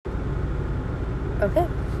Okay.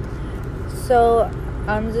 So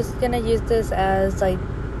I'm just gonna use this as like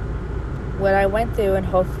what I went through and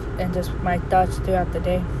just my thoughts throughout the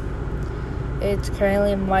day. It's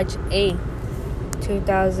currently March 8th,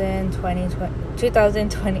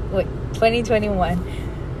 2021.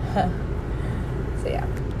 So yeah.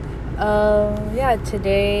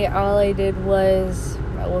 Today all I did was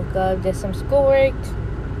I woke up, did some schoolwork,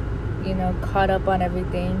 caught up on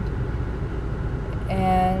everything,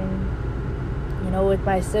 and with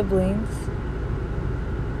my siblings.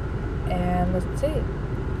 And let's see,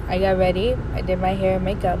 I got ready, I did my hair and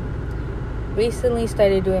makeup. Recently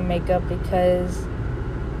started doing makeup because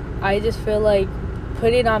I just feel like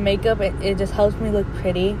putting on makeup, it just helps me look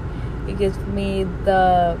pretty. It gives me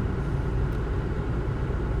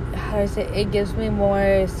it gives me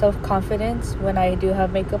more self-confidence when I do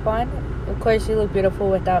have makeup on. Of course, you look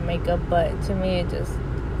beautiful without makeup, but to me,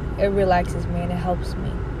 it relaxes me and it helps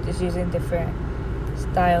me just using different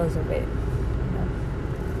styles of it.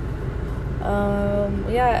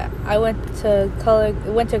 I went to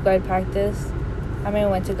guard practice. I'm in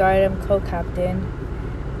winter guard. I'm co-captain,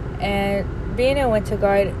 and being in winter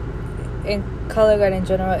guard, in color guard in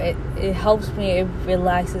general, it helps me. It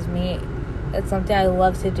relaxes me. It's something I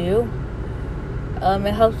love to do.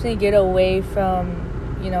 It helps me get away from,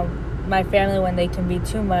 my family when they can be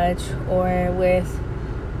too much, or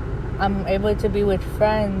I'm able to be with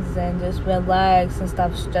friends and just relax and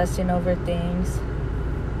stop stressing over things.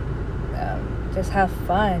 Just have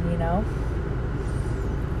fun,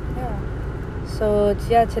 Yeah. So,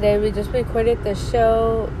 today we just recorded the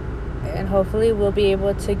show, and hopefully we'll be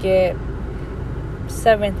able to get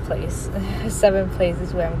 7th place. 7th place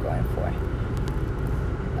is where I'm going for.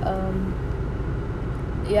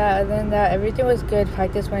 Other than that, everything was good.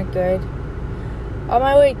 Practice went good. On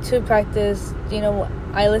my way to practice,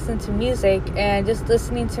 I listen to music, and just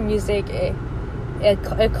listening to music, it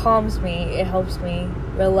calms me. It helps me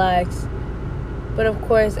relax. But of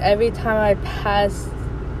course, every time I pass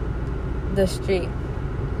the street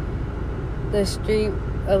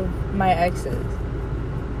of my exes,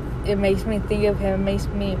 it makes me think of him, makes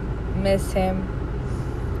me miss him.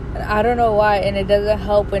 And I don't know why, and it doesn't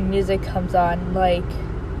help when music comes on, like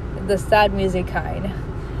the sad music kind.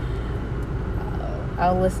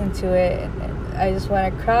 I'll listen to it, and I just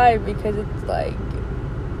want to cry because it's like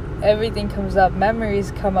everything comes up,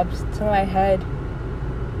 memories come up to my head.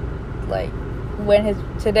 Like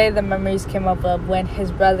today the memories came up of when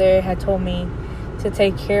his brother had told me to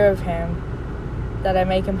take care of him, that I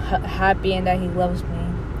make him happy and that he loves me.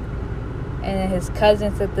 And his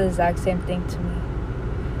cousin said the exact same thing to me.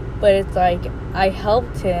 But it's like, I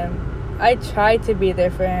helped him. I tried to be there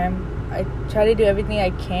for him. I try to do everything I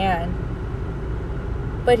can.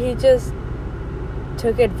 But he just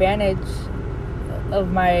took advantage of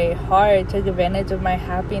my heart, took advantage of my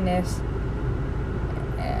happiness.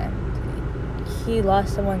 And he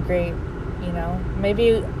lost someone great,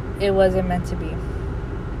 Maybe it wasn't meant to be.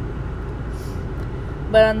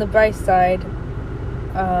 But on the bright side,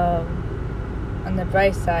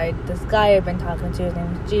 this guy I've been talking to, his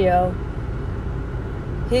name is Gio.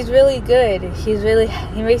 He's really good. He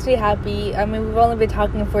makes me happy. I mean, we've only been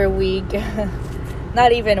talking for a week.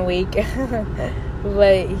 Not even a week.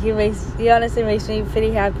 But he honestly makes me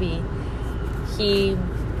pretty happy. He'll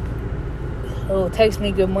text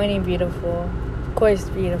me, "Good morning, beautiful." Of course,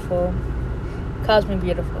 beautiful. Calls me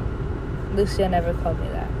beautiful. Lucia never called me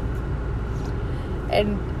that.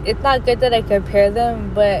 And it's not good that I compare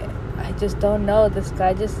them, but I just don't know. This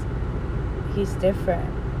guy he's different.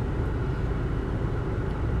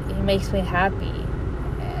 He makes me happy,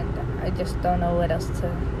 and I just don't know what else to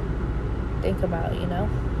think about,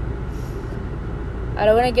 I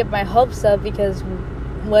don't want to get my hopes up, because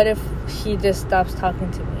what if he just stops talking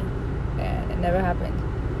to me and it never happened?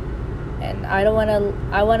 And I want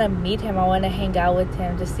to meet him. I want to hang out with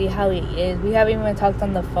him to see how he is. We haven't even talked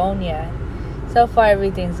on the phone yet. So far,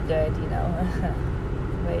 everything's good,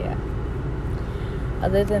 But yeah.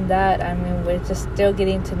 Other than that, I mean, we're just still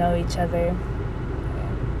getting to know each other.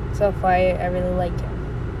 And so far, I really like him.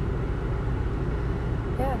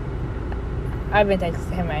 Yeah. I've been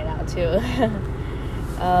texting him right now, too.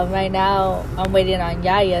 Right now, I'm waiting on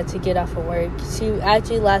Yaya to get off of work. She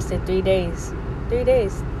actually lasted 3 days. 3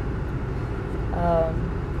 days.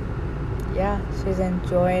 She's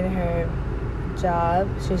enjoying her job.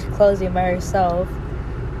 She's closing by herself.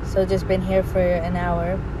 So just been here for an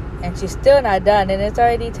hour. And she's still not done. And it's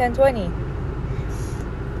already 10:20.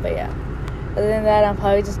 But yeah. Other than that, I'm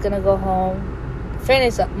probably just going to go home.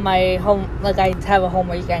 Finish my home. Like, I have a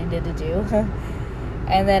homework I need to do.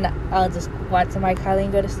 And then I'll just watch my Kylie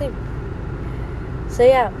and go to sleep. So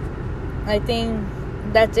yeah. I think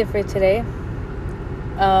that's it for today.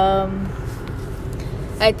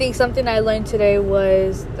 I think something I learned today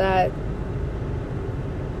was that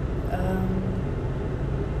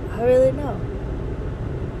I really know.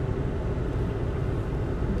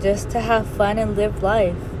 Just to have fun and live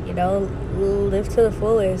life, live to the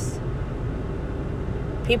fullest.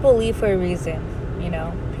 People leave for a reason,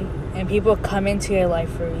 and people come into your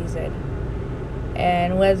life for a reason.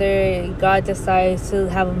 And whether God decides to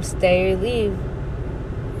have them stay or leave,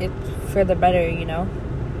 it's for the better,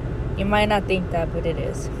 You might not think that, but it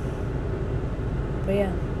is. But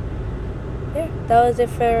yeah, that was it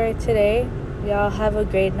for today. Y'all have a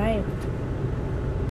great night.